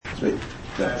I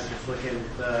was just looking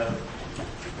at the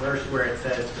verse where it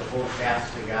says to hold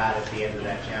fast to God at the end of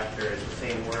that chapter is the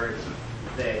same word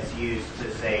that's used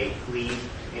to say cleave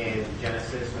in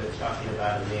Genesis when it's talking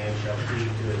about a man shall cleave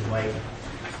to his wife.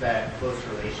 It's that close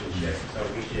relationship. So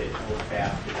we should hold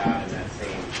fast to God in that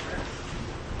same sense.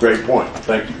 Great point.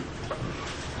 Thank you.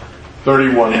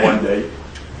 31 one day.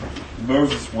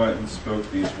 Moses went and spoke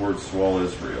these words to all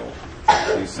Israel.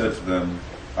 He said to them,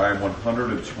 I am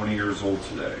 120 years old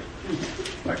today.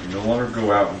 I can no longer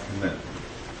go out and commit.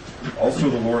 Also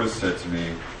the Lord has said to me,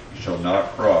 you shall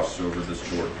not cross over this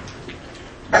Jordan.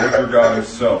 The Lord your God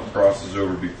himself crosses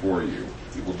over before you.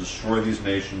 He will destroy these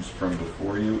nations from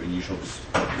before you, and you shall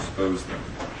dispose them.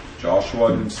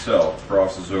 Joshua himself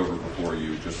crosses over before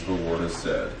you, just as the Lord has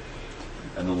said.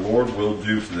 And the Lord will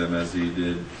do to them as he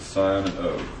did to Sihon and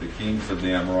Og, the kings of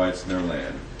the Amorites in their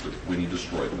land, when he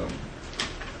destroyed them.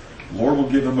 The Lord will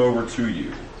give them over to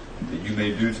you, that you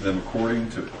may do to them according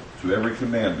to every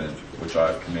commandment which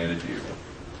I have commanded you.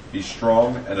 Be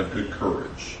strong and of good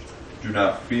courage. Do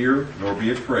not fear, nor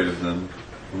be afraid of them,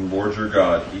 for the Lord your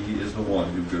God, he is the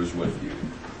one who goes with you.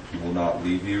 He will not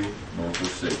leave you, nor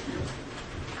forsake you.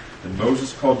 Then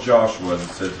Moses called Joshua and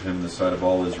said to him in the sight of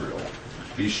all Israel,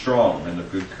 Be strong and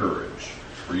of good courage,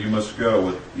 for you must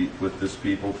go with this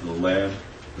people to the land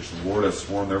which the Lord has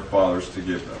sworn their fathers to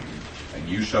give them, and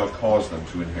you shall cause them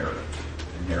to inherit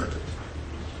it.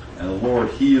 And the Lord,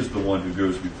 he is the one who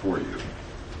goes before you.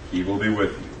 He will be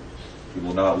with you. He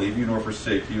will not leave you nor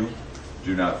forsake you.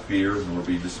 Do not fear nor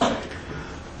be dismayed.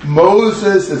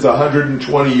 Moses is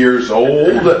 120 years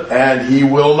old, and he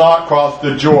will not cross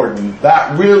the Jordan.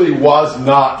 That really was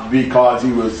not because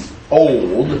he was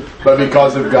old, but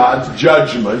because of God's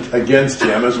judgment against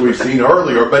him, as we've seen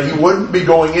earlier. But he wouldn't be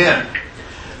going in.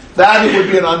 That would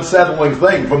be an unsettling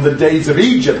thing. From the days of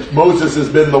Egypt, Moses has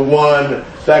been the one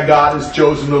that God has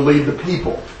chosen to lead the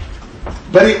people.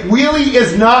 But it really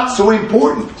is not so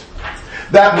important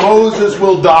that Moses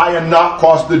will die and not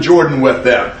cross the Jordan with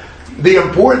them. The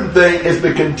important thing is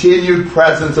the continued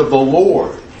presence of the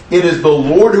Lord. It is the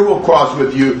Lord who will cross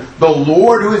with you, the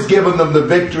Lord who has given them the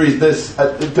victories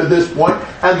to this point,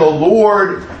 and the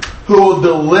Lord who will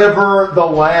deliver the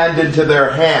land into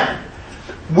their hand.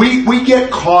 We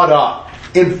get caught up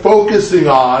in focusing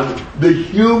on the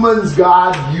humans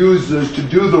God uses to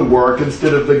do the work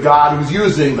instead of the God who's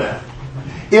using them.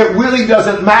 It really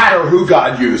doesn't matter who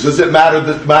God uses. It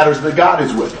matters that God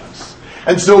is with us.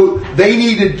 And so they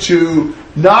needed to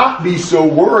not be so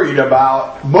worried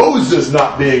about Moses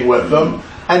not being with them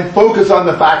and focus on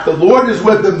the fact the Lord is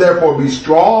with them, therefore be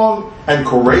strong and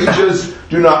courageous.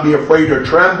 Do not be afraid or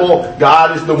tremble.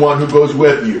 God is the one who goes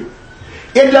with you.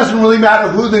 It doesn't really matter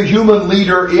who the human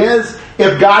leader is.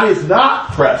 If God is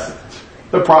not present,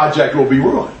 the project will be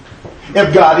ruined.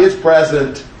 If God is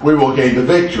present, we will gain the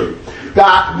victory.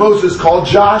 Moses called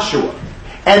Joshua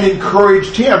and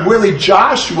encouraged him. Really,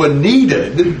 Joshua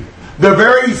needed the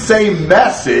very same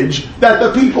message that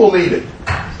the people needed.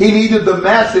 He needed the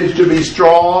message to be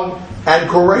strong and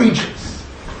courageous.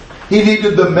 He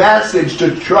needed the message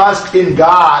to trust in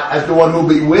God as the one who will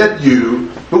be with you,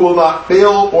 who will not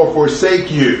fail or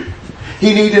forsake you.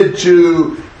 He needed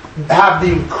to have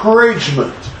the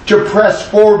encouragement to press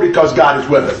forward because God is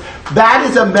with us. That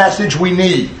is a message we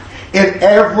need. In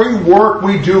every work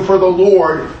we do for the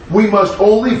Lord, we must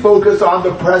only focus on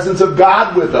the presence of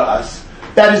God with us.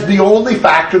 That is the only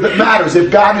factor that matters.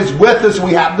 If God is with us,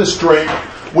 we have the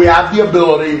strength, we have the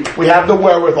ability, we have the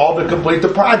wherewithal to complete the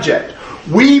project.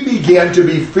 We begin to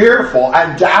be fearful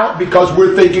and doubt because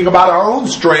we're thinking about our own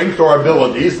strength or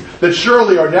abilities that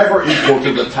surely are never equal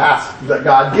to the task that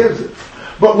God gives us.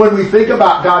 But when we think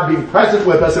about God being present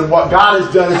with us and what God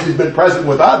has done as He's been present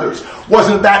with others,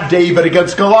 wasn't that David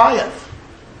against Goliath?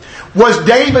 Was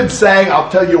David saying, I'll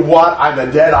tell you what, I'm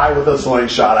a dead eye with a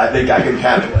slingshot, I think I can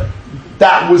handle it?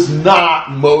 That was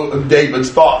not David's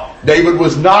thought. David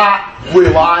was not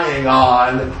relying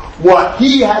on what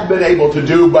he had been able to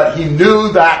do, but he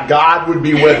knew that God would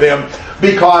be with him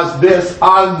because this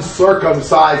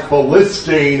uncircumcised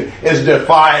Philistine is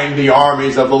defying the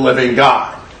armies of the living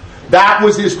God. That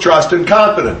was his trust and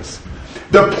confidence.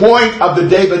 The point of the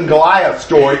David and Goliath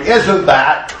story isn't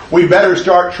that we better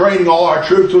start training all our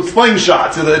troops with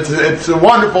slingshots. It's a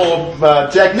wonderful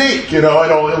technique,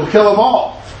 it'll kill them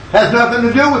all. It has nothing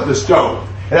to do with the stone.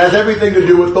 It has everything to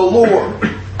do with the Lord.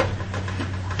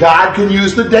 God can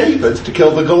use the Davids to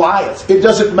kill the Goliaths. It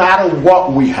doesn't matter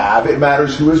what we have, it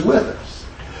matters who is with us.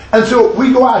 And so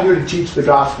we go out here to teach the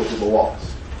gospel to the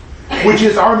lost, which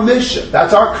is our mission.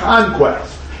 That's our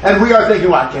conquest. And we are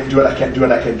thinking, well, I can't do it, I can't do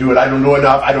it, I can't do it, I don't know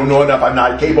enough, I'm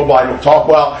not capable, I don't talk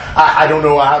well, I don't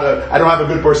know how to, I don't have a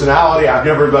good personality, I've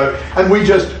never, and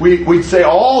we'd say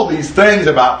all these things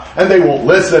about, and they won't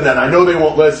listen, and I know they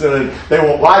won't listen, and they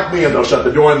won't like me, and they'll shut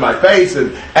the door in my face,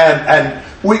 and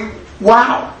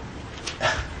wow.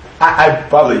 I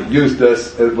probably used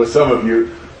this with some of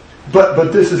you,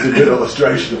 but this is a good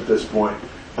illustration at this point,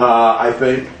 I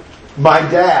think. My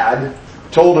dad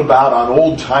told about on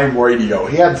old-time radio.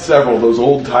 He had several of those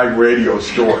old-time radio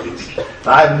stories.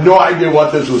 I have no idea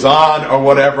what this was on or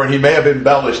whatever, and he may have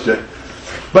embellished it.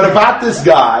 But about this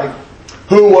guy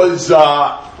who was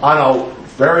on a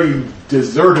very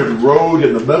deserted road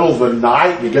in the middle of the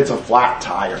night, and he gets a flat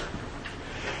tire.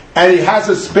 And he has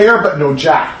a spare but no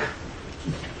jack.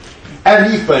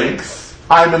 And he thinks,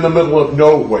 I'm in the middle of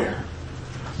nowhere.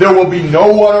 There will be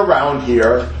no one around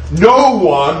here. No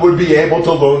one would be able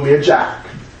to loan me a jack.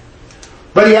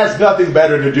 But he has nothing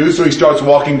better to do, so he starts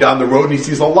walking down the road and he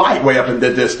sees a light way up in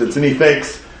the distance. And he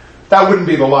thinks, that wouldn't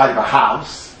be the light of a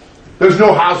house. There's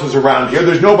no houses around here.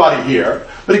 There's nobody here.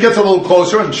 But he gets a little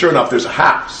closer and sure enough, there's a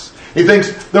house. He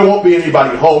thinks there won't be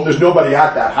anybody home. There's nobody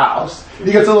at that house.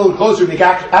 He gets a little closer and he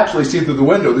can actually see through the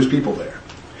window there's people there.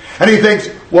 And he thinks,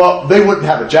 well, they wouldn't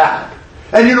have a jack.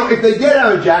 And if they did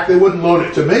have a jack, they wouldn't loan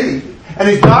it to me. And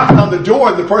he's knocking on the door,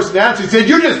 and the person answers, he said,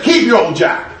 you just keep your old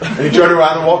jack. And he turned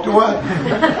around and walked away.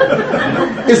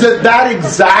 Isn't that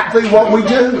exactly what we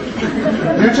do?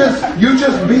 You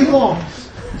just be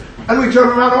lost. And we turn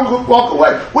around and walk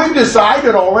away. We've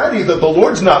decided already that the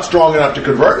Lord's not strong enough to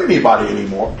convert anybody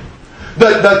anymore.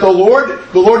 That the Lord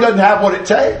doesn't have what it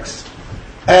takes.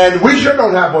 And we sure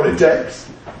don't have what it takes.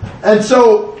 And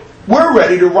so we're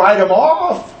ready to write them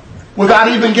off without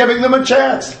even giving them a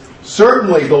chance.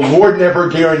 Certainly, the Lord never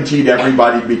guaranteed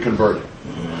everybody be converted.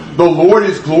 The Lord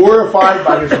is glorified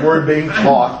by His Word being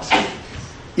taught,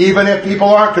 even if people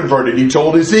aren't converted. He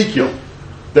told Ezekiel,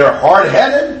 they're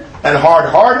hard-headed and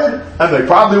hard-hearted, and they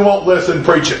probably won't listen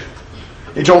preaching.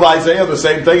 He told Isaiah the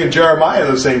same thing, and Jeremiah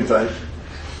the same thing.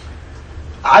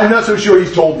 I'm not so sure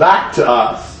He's told that to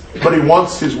us, but He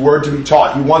wants His Word to be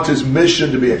taught. He wants His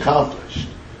mission to be accomplished.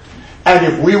 And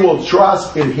if we will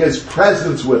trust in His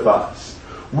presence with us,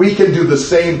 we can do the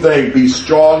same thing. Be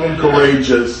strong and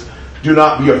courageous. Do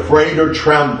not be afraid or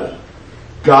tremble.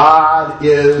 God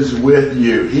is with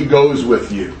you. He goes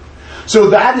with you. So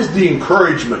that is the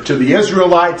encouragement to the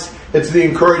Israelites. It's the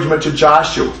encouragement to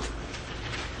Joshua.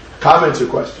 Comments or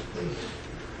questions?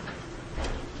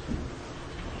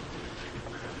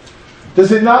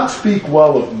 Does it not speak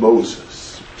well of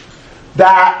Moses?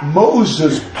 That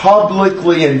Moses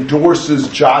publicly endorses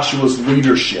Joshua's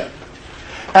leadership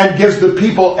and gives the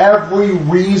people every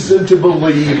reason to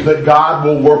believe that God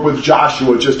will work with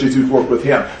Joshua just as He's worked with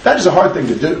him. That is a hard thing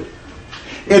to do.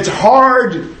 It's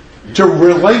hard to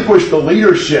relinquish the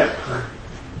leadership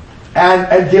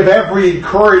and give every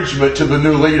encouragement to the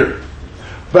new leader.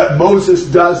 But Moses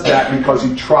does that because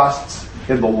he trusts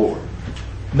in the Lord.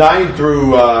 9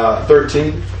 through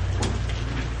 13.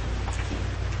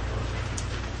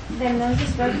 Then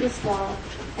Moses wrote this law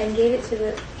and gave it to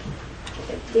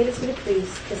the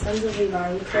priests, the sons of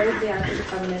Levi, who carried the ark of the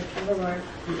covenant of the Lord,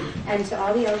 and to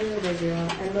all the elders of Israel.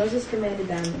 And Moses commanded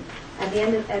them, at the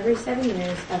end of every 7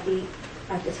 years, at the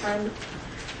time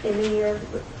in the year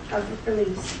of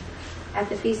release, at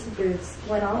the Feast of Booths,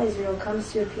 when all Israel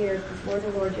comes to appear before the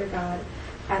Lord your God,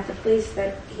 at the place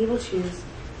that He will choose,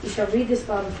 you shall read this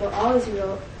law before all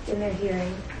Israel in their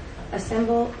hearing.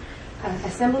 Assemble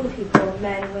the people,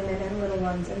 men, women, and little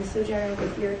ones, and the sojourner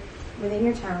within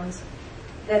your towns,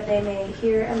 that they may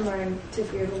hear and learn to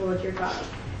fear the Lord your God,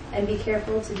 and be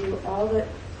careful to do all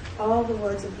the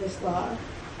words of this law,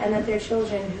 and that their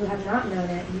children who have not known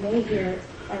it may hear it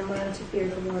and learn to fear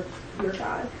the Lord your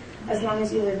God, as long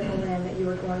as you live in the land that you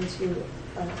are going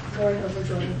over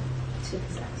Jordan to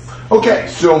possess. Okay,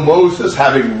 so Moses,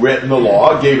 having written the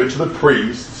law, gave it to the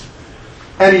priests,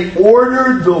 and he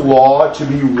ordered the law to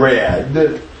be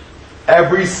read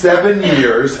every 7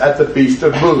 years at the Feast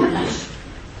of Booths.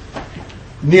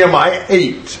 Nehemiah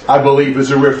 8, I believe,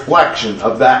 is a reflection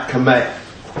of that command.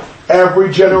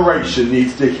 Every generation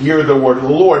needs to hear the word of the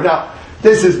Lord. Now,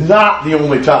 this is not the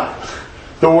only time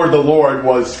the word of the Lord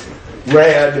was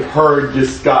read, heard,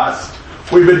 discussed.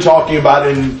 We've been talking about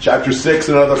it in chapter 6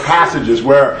 and other passages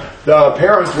where the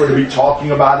parents were to be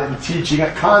talking about it and teaching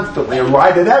it constantly and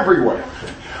write it everywhere.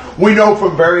 We know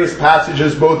from various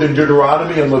passages, both in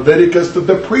Deuteronomy and Leviticus, that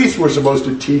the priests were supposed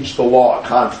to teach the law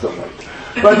constantly.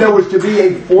 But there was to be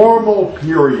a formal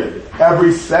period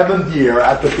every 7th year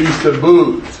at the Feast of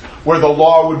Booths where the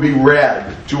law would be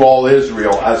read to all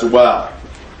Israel as well.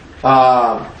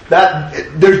 That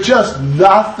there's just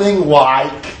nothing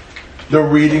like the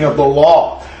reading of the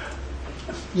law.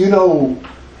 You know,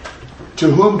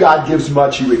 to whom God gives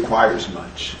much, He requires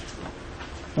much.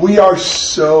 We are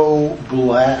so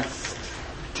blessed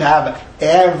to have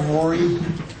every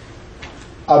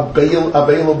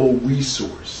available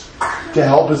resource to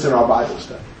help us in our Bible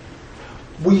study.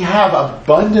 We have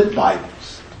abundant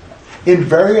Bibles in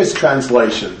various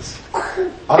translations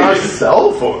on our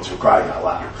cell phones, for crying out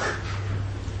loud.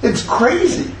 It's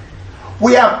crazy.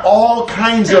 We have all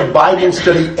kinds of Bible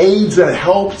study aids and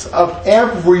helps of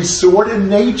every sort and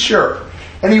nature.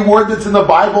 Any word that's in the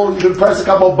Bible, you can press a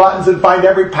couple of buttons and find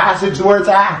every passage where it's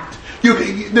at.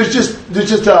 There's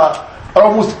just an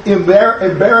almost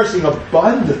embarrassing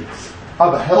abundance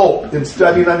of help in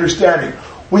study and understanding.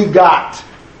 We've got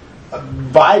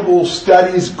Bible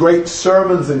studies, great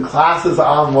sermons and classes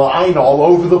online all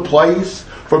over the place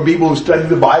from people who study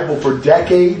the Bible for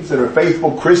decades and are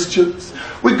faithful Christians.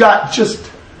 We've got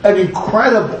just an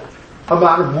incredible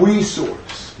amount of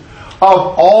resource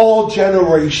of all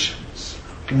generations.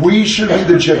 We should be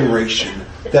the generation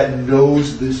that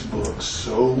knows this book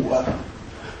so well,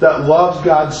 that loves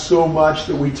God so much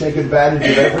that we take advantage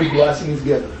of every blessing He's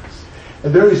given us.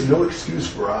 And there is no excuse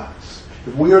for us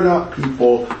if we are not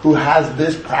people who has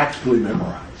this practically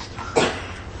memorized.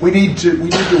 We need to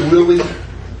really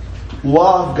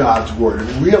love God's Word and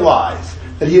realize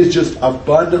that He has just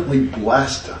abundantly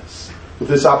blessed us with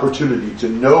this opportunity to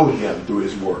know Him through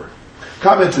His Word.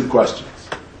 Comments and questions?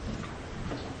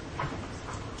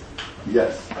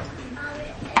 Yes.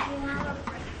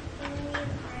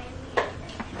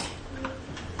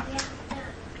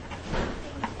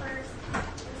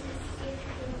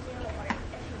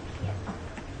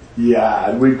 Yeah,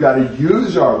 and we've got to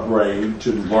use our brain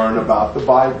to learn about the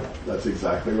Bible. That's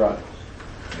exactly right.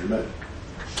 Amen.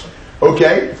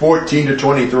 Okay, 14 to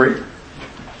 23.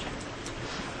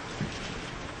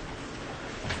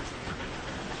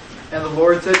 And the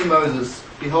Lord said to Moses,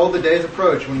 Behold, the days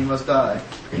approach when you must die.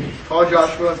 Call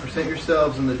Joshua and present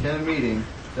yourselves in the tent of meeting,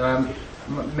 that I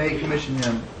may commission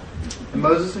him. And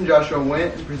Moses and Joshua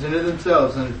went and presented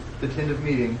themselves in the tent of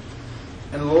meeting.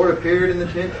 And the Lord appeared in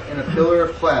the tent in a pillar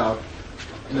of cloud,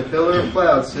 and the pillar of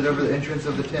cloud stood over the entrance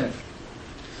of the tent.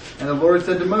 And the Lord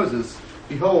said to Moses,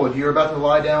 Behold, you are about to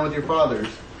lie down with your fathers.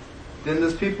 Then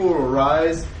this people will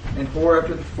rise and whore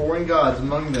after the foreign gods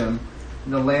among them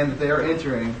in the land that they are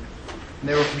entering. And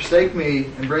they will forsake me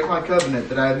and break my covenant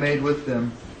that I have made with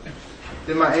them.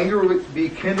 Then my anger will be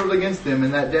kindled against them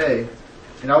in that day,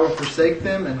 and I will forsake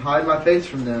them and hide my face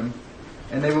from them,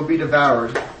 and they will be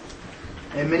devoured.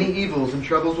 And many evils and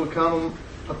troubles will come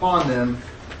upon them,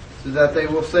 so that they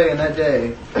will say in that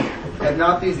day, Have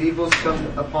not these evils come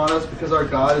upon us because our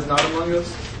God is not among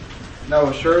us? And I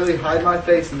will surely hide my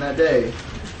face in that day,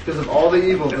 because of all the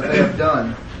evil that they have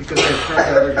done, because they have turned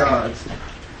to other gods.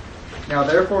 Now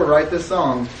therefore write this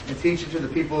song, and teach it to the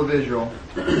people of Israel.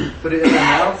 Put it in their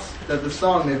mouths, that the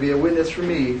song may be a witness for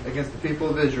me against the people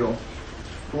of Israel.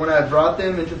 For when I have brought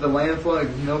them into the land flowing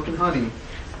with milk and honey,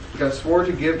 which I swore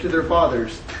to give to their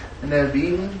fathers, and they have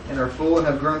eaten and are full and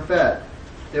have grown fat,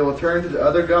 they will turn to the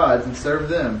other gods and serve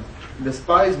them, and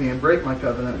despise me and break my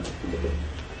covenant.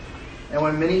 And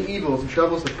when many evils and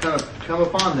troubles have come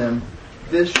upon them,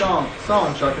 this song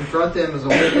shall confront them as a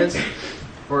witness,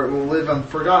 for it will live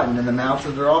unforgotten in the mouths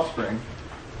of their offspring.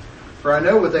 For I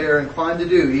know what they are inclined to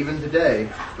do even today,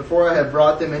 before I have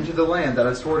brought them into the land that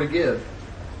I swore to give.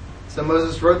 So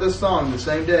Moses wrote this song the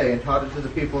same day and taught it to the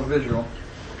people of Israel.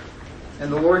 And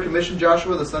the Lord commissioned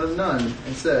Joshua the son of Nun,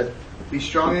 and said, Be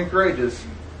strong and courageous,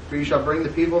 for you shall bring the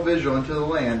people of Israel into the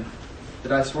land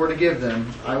that I swore to give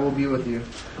them. I will be with you.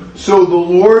 So the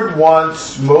Lord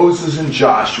wants Moses and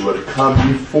Joshua to come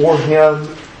before Him.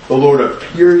 The Lord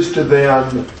appears to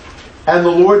them, and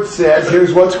the Lord says,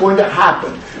 here's what's going to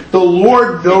happen. The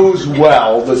Lord knows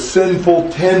well the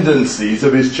sinful tendencies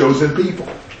of His chosen people.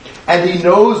 And He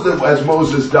knows that as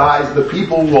Moses dies, the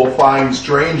people will find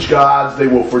strange gods, they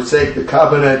will forsake the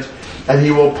covenant, and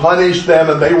He will punish them,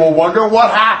 and they will wonder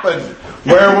what happened.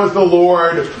 Where was the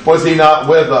Lord? Was He not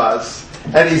with us?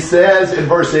 And He says in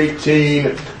verse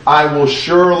 18, I will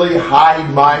surely hide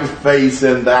my face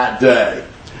in that day.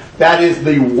 That is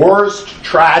the worst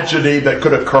tragedy that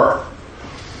could occur.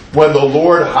 When the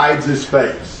Lord hides His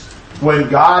face. When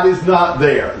God is not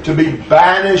there. To be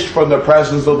banished from the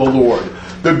presence of the Lord.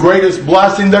 The greatest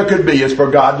blessing there could be is for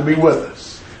God to be with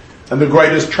us. And the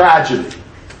greatest tragedy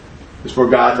is for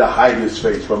God to hide His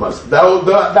face from us.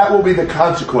 That will be the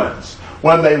consequence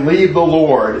when they leave the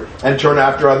Lord and turn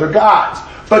after other gods.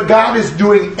 But God is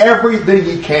doing everything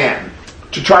He can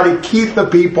to try to keep the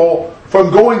people from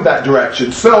going that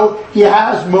direction. So he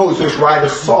has Moses write a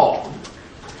song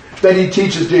that he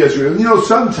teaches to Israel. You know,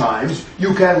 sometimes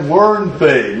you can learn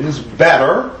things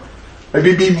better,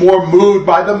 maybe be more moved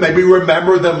by them, maybe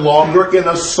remember them longer in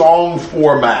a song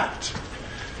format.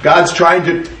 God's trying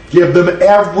to give them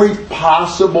every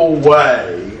possible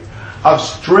way of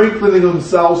strengthening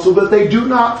themselves so that they do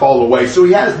not fall away. So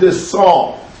he has this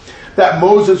song that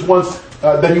Moses wants,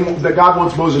 that God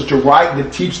wants Moses to write and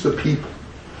to teach the people,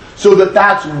 so that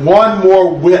that's one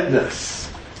more witness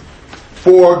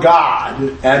for God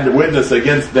and to witness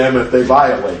against them if they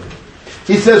violate it.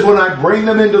 He says, when I bring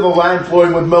them into the land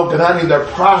flowing with milk and honey, they're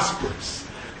prosperous.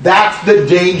 That's the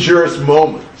dangerous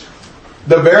moment.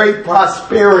 The very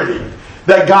prosperity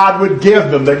that God would give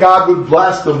them, that God would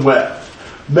bless them with,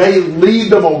 may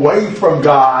lead them away from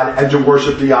God and to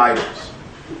worship the idols.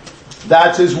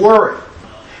 That's his worry.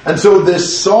 And so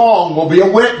this song will be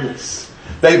a witness.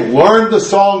 They've learned the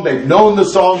song, they've known the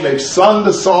song, they've sung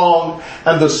the song,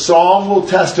 and the song will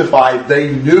testify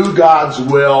they knew God's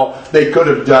will, they could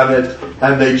have done it,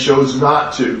 and they chose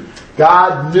not to.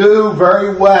 God knew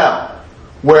very well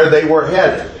where they were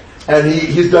headed, and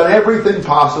He's done everything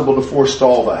possible to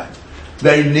forestall that.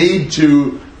 They need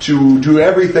to do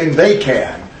everything they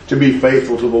can to be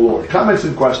faithful to the Lord. Comments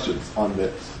and questions on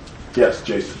this? Yes,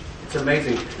 Jason. It's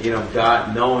amazing,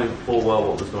 God knowing full well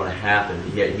what was going to happen,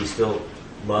 yet He still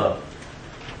loved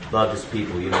His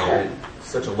people. It's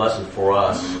such a lesson for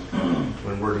us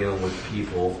when we're dealing with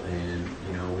people, and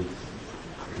we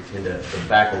tend to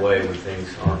back away when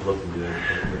things aren't looking good.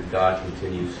 But God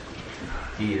continues.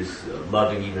 He is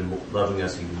loving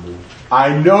us even more.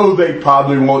 I know they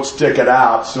probably won't stick it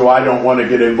out, so I don't want to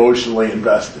get emotionally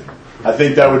invested. I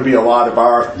think that would be a lot of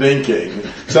our thinking.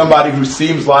 Somebody who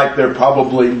seems like they're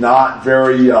probably not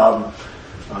very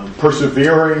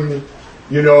persevering.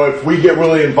 If we get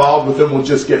really involved with them, we'll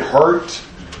just get hurt.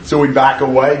 So we back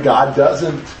away. God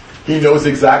doesn't. He knows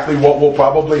exactly what will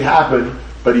probably happen,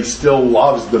 but He still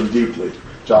loves them deeply.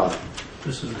 John.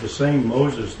 This is the same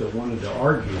Moses that wanted to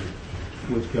argue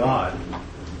with God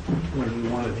when He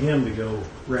wanted Him to go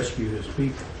rescue His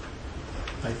people.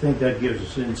 I think that gives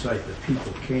us insight that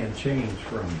people can change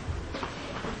from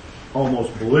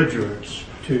almost belligerence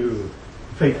to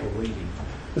faithful leading.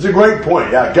 It's a great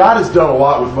point. Yeah, God has done a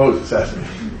lot with Moses, hasn't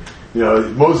He?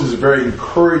 Moses is a very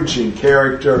encouraging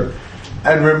character.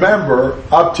 And remember,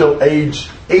 up till age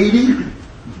 80,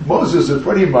 Moses is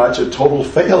pretty much a total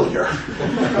failure.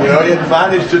 He had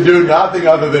managed to do nothing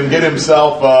other than get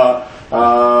himself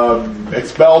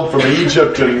expelled from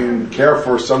Egypt and care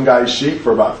for some guy's sheep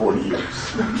for about 40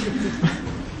 years.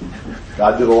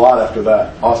 God did a lot after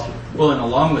that. Austin. Well, and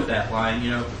along with that line,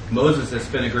 Moses has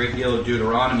spent a great deal of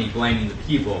Deuteronomy blaming the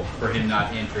people for him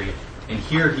not entering. And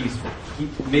here he's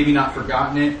maybe not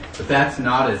forgotten it, but that's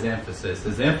not his emphasis.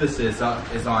 His emphasis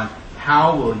is on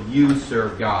how will you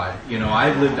serve God?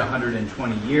 I've lived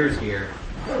 120 years here.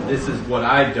 This is what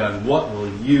I've done. What will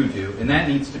you do? And that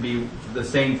needs to be the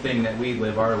same thing that we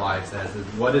live our lives as. Is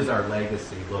what does our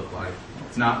legacy look like?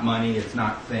 It's not money, it's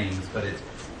not things, but it's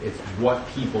what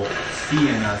people see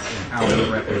in us and how we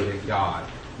represent God.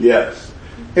 Yes.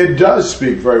 It does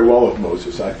speak very well of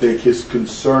Moses. I think his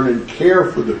concern and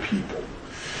care for the people.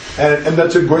 And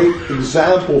that's a great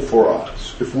example for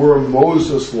us. If we're a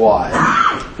Moses-like,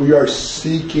 we are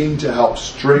seeking to help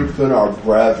strengthen our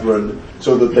brethren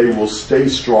so that they will stay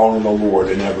strong in the Lord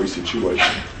in every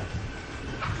situation.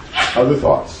 Other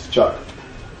thoughts? Chuck?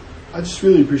 I just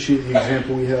really appreciate the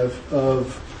example we have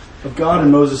of God and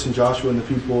Moses and Joshua and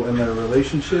the people and their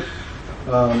relationship.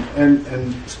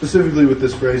 And specifically with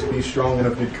this phrase, be strong and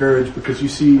of good courage, because you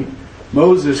see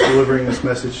Moses delivering this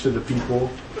message to the people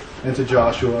and to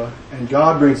Joshua, and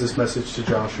God brings this message to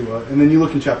Joshua. And then you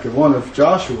look in chapter 1 of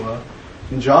Joshua,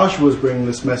 and Joshua's bringing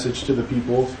this message to the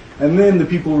people, and then the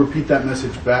people repeat that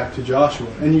message back to Joshua.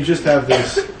 And you just have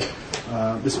this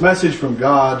message from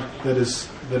God that is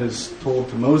told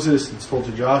to Moses, it's told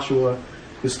to Joshua,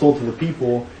 is told to the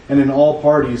people, and in all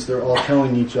parties they're all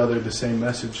telling each other the same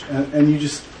message. And you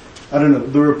just, I don't know,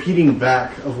 the repeating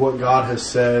back of what God has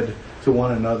said to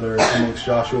one another amongst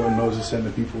Joshua and Moses and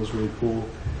the people is really cool.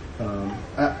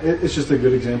 It's just a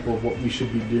good example of what we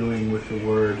should be doing with the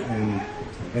Word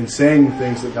and saying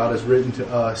things that God has written to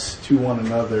us to one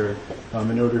another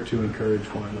in order to encourage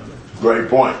one another. Great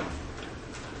point.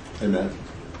 Amen.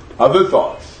 Other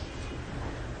thoughts?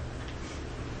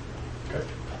 Okay.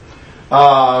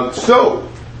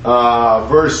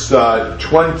 Verse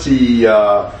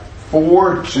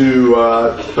 24 to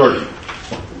 30.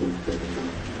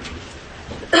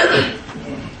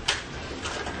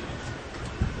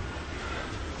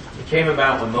 came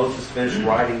about when Moses finished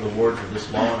writing the words of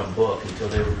this law in a book until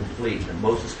they were complete, that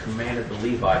Moses commanded the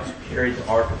Levites who carried the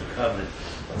ark of the covenant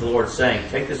of the Lord, saying,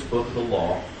 Take this book of the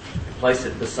law and place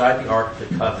it beside the ark of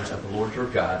the covenant of the Lord your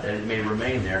God, that it may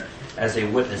remain there as a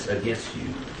witness against you.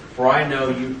 For I know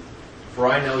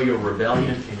your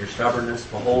rebellion and your stubbornness.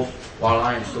 Behold, while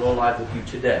I am still alive with you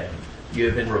today, you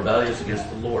have been rebellious against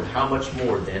the Lord. How much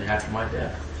more then after my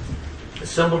death?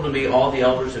 Assemble to me all the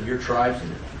elders of your tribes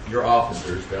and your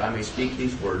officers, that I may speak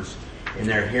these words in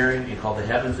their hearing and call the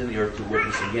heavens and the earth to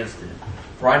witness against them.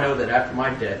 For I know that after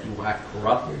my death you will act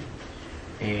corruptly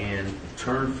and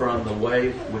turn from the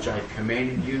way which I have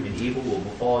commanded you, and evil will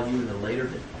befall you in the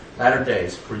latter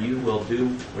days. For you will do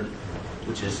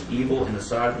which is evil in the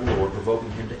sight of the Lord,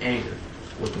 provoking him to anger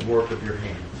with the work of your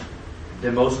hands.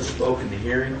 Then Moses spoke in the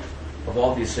hearing of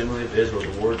all the assembly of Israel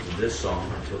the words of this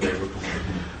song until they were completed.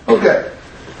 Okay.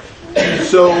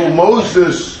 So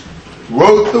Moses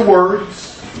wrote the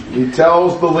words. He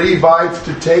tells the Levites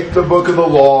to take the book of the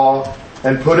law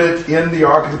and put it in the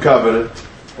Ark of the Covenant,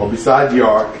 or beside the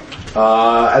Ark,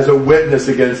 as a witness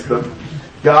against them.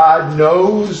 God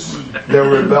knows their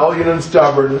rebellion and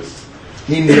stubbornness.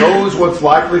 He knows what's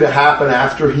likely to happen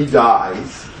after he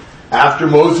dies. After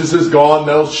Moses is gone,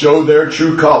 they'll show their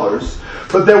true colors.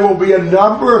 But there will be a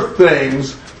number of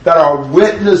things that are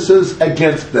witnesses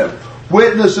against them.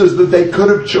 Witnesses that they could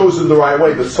have chosen the right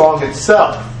way. The song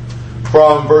itself,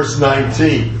 from verse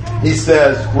 19. He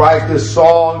says, write this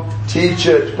song, teach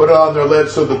it, put it on their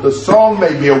lips, so that the song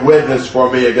may be a witness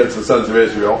for me against the sons of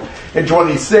Israel. In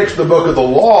 26, the book of the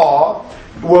law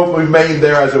will remain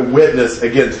there as a witness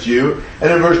against you.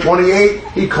 And in verse 28,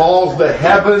 he calls the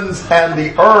heavens and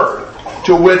the earth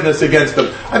to witness against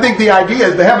them. I think the idea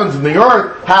is the heavens and the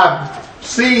earth have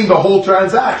seen the whole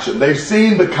transaction. They've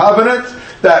seen the covenant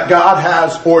that God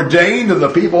has ordained and the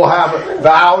people have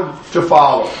vowed to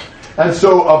follow. And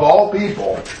so of all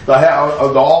people,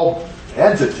 of all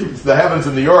entities, the heavens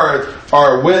and the earth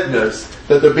are a witness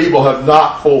that the people have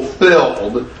not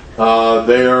fulfilled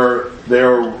their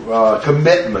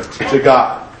commitment to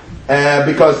God. And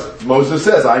because Moses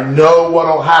says, I know what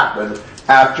will happen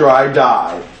after I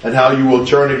die and how you will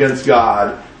turn against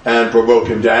God and provoke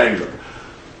him to anger.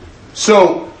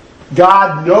 So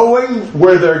God, knowing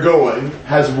where they're going,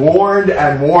 has warned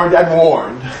and warned and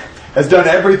warned, has done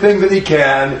everything that he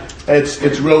can.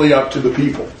 It's really up to the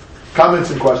people. Comments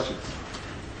and questions?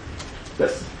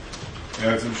 Yes.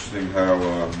 Yeah, it's interesting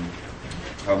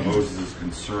how Moses is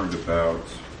concerned about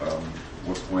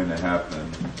what's going to happen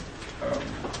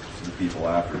to the people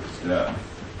after his death.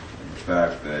 And the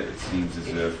fact that it seems as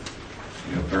if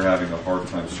they're having a hard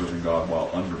time serving God while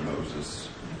under Moses,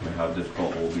 and how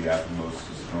difficult it will be after Moses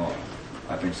is gone.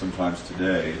 I think sometimes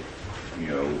today,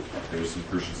 there's some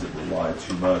Christians that rely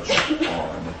too much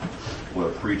on what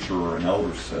a preacher or an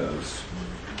elder says,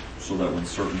 so that when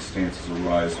circumstances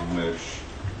arise in which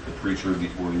the preacher or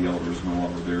the elder is no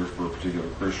longer there for a particular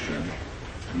Christian,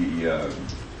 the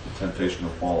temptation to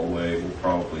fall away will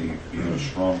probably be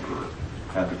stronger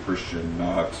had the Christian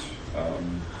not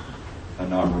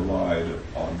relied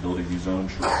on building his own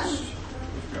trust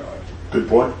with God. Good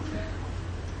point.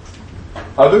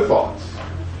 Other thoughts?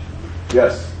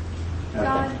 Yes.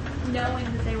 God, knowing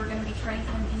that they were going to betray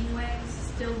him anyways,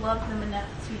 still loved them enough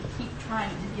to keep trying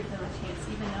to give them a chance,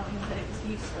 even knowing that it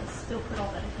was useless. Still put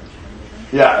all that attention into them.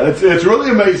 Yeah, it's really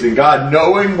amazing. God,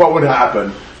 knowing what would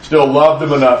happen, still loved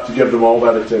them enough to give them all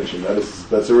that attention.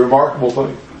 That's a remarkable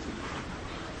thing.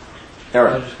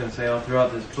 Aaron. I was just going to say, all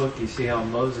throughout this book, you see how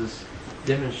Moses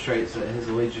demonstrates that his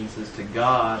allegiance is to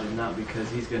God, and not because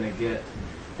he's going to get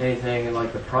anything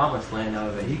like the promised land out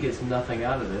of it. He gets nothing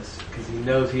out of this because he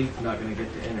knows he's not going to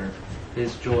get to enter.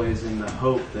 His joy is in the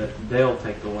hope that they'll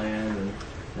take the land and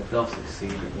that they'll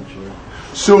succeed eventually.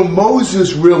 So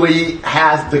Moses really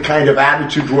has the kind of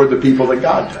attitude toward the people that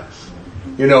God does.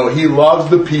 He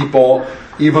loves the people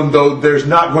even though there's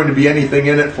not going to be anything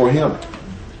in it for him.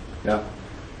 Yeah.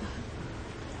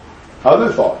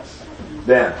 Other thoughts?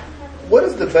 Dan. What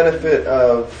is the benefit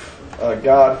of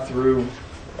God through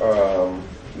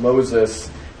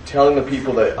Moses telling the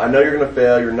people that I know you're going to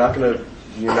fail, you're not going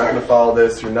to follow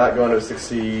this, you're not going to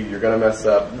succeed, you're going to mess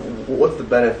up? What's the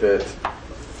benefit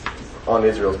on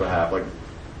Israel's behalf? Like,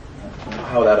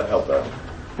 how would that have helped them?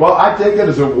 Well, I take it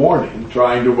as a warning,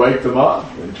 trying to wake them up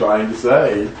and trying to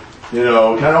say,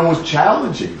 kind of almost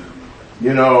challenging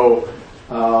them.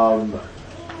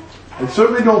 I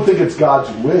certainly don't think it's God's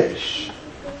wish,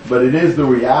 but it is the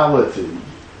reality.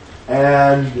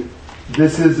 And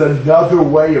this is another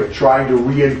way of trying to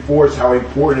reinforce how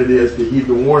important it is to heed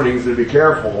the warnings and be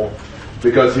careful,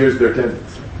 because here's their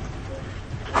tendency.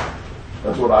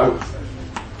 That's what I would say.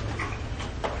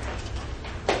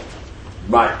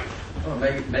 Mike. Well,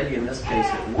 maybe in this case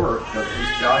it worked, but at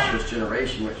least Joshua's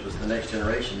generation, which was the next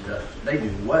generation, they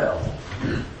do well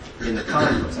in the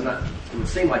conquest. It would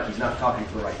seem like he's not talking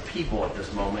to the right people at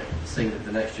this moment, seeing that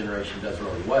the next generation does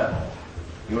really well.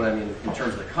 You know what I mean? In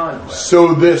terms of the conquest.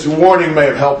 So this warning may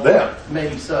have helped them.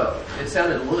 Maybe so. It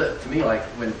sounded a little bit to me like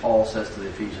when Paul says to the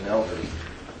Ephesian elders,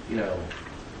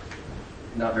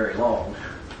 not very long.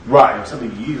 Right. Some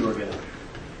of you are going to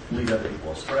lead other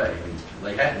people astray. I mean,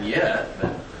 they hadn't yet,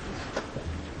 but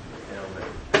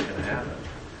it's going to happen.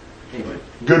 Anyway.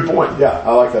 Good point. Yeah,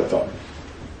 I like that thought.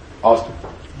 Austin.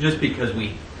 Just because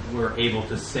we were able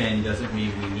to sin doesn't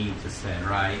mean we need to sin,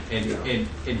 right? And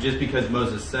just because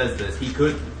Moses says this,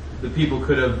 the people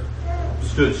could have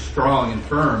stood strong and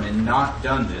firm and not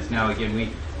done this. Now again,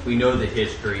 we know the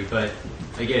history, but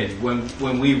again,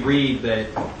 when we read that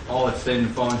all have sinned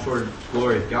and fallen short of the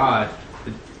glory of God,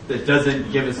 that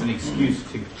doesn't give us an excuse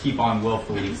to keep on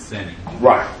willfully sinning.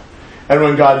 Right. And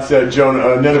when God said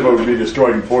Nineveh would be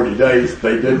destroyed in 40 days,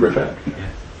 they did repent. Yeah.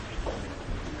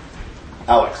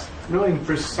 Alex. Knowing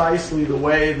precisely the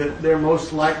way that they're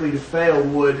most likely to fail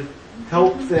would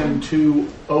help them to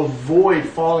avoid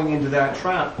falling into that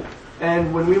trap.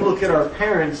 And when we look at our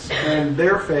parents and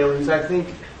their failings, I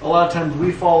think a lot of times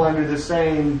we fall under the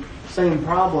same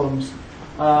problems.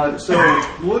 So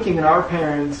looking at our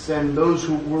parents and those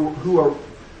who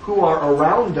are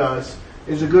around us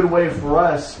is a good way for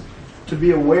us to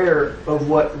be aware of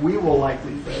what we will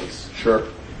likely face. Sure.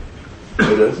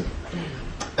 It is.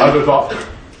 Other thoughts?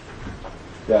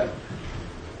 Yeah.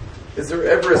 Is there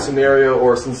ever a scenario,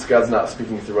 or since God's not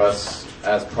speaking through us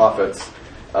as prophets,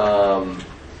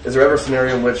 is there ever a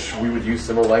scenario in which we would use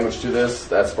similar language to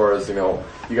this, as far as, you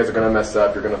guys are going to mess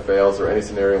up, you're going to fail? Is there any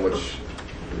scenario in which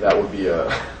that would be a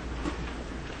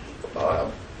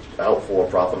helpful or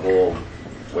profitable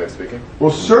way of speaking?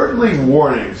 Well, certainly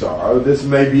warnings are. This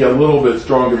may be a little bit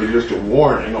stronger than just a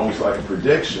warning, almost like a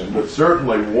prediction, but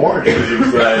certainly warnings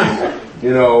is saying,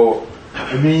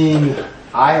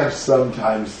 I have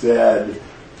sometimes said,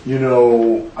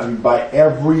 by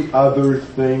every other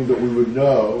thing that we would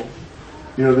know,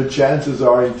 the chances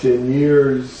are in 10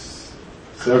 years,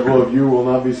 several of you will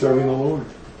not be serving the Lord.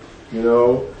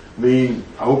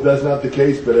 I hope that's not the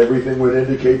case, but everything would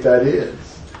indicate that is.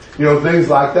 Things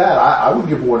like that. I would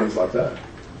give warnings like that.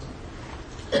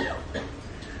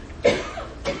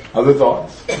 Other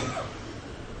thoughts?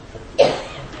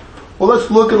 Well, let's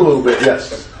look at a little bit.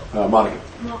 Yes, Monica.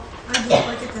 Well, I just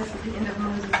look at this at the end of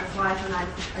Moses' life, and I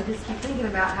just keep thinking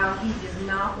about how he does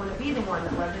not want to be the one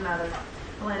that led him out of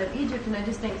the land of Egypt. And I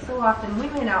just think so often we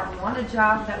may not want a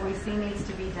job that we see needs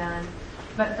to be done,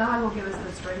 but God will give us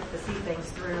the strength to see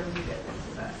things through and do good things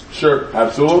with us. Sure,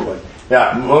 absolutely.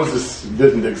 Yeah, Moses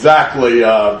didn't exactly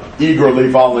eagerly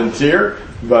volunteer,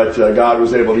 but God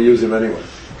was able to use him anyway.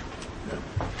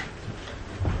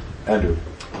 Yeah. Andrew.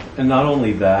 And not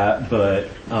only that, but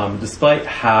despite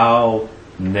how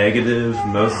negative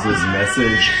Moses'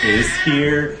 message is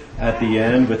here at the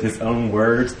end with his own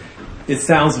words, it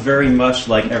sounds very much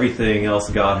like everything else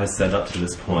God has said up to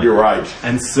this point. You're right.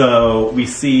 And so we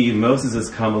see Moses has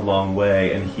come a long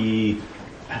way, and he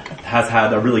has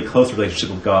had a really close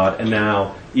relationship with God, and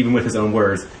now, even with his own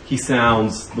words, he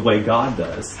sounds the way God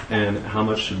does. And how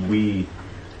much should we,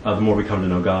 the more we come to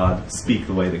know God, speak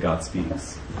the way that God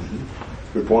speaks? Mm-hmm.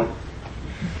 Good point.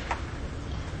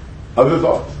 Other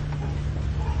thoughts?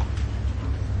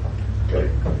 Okay.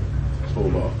 Let's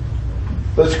hold on.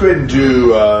 Let's go ahead and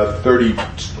do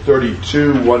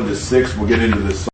 32, 1 to 6. We'll get into this.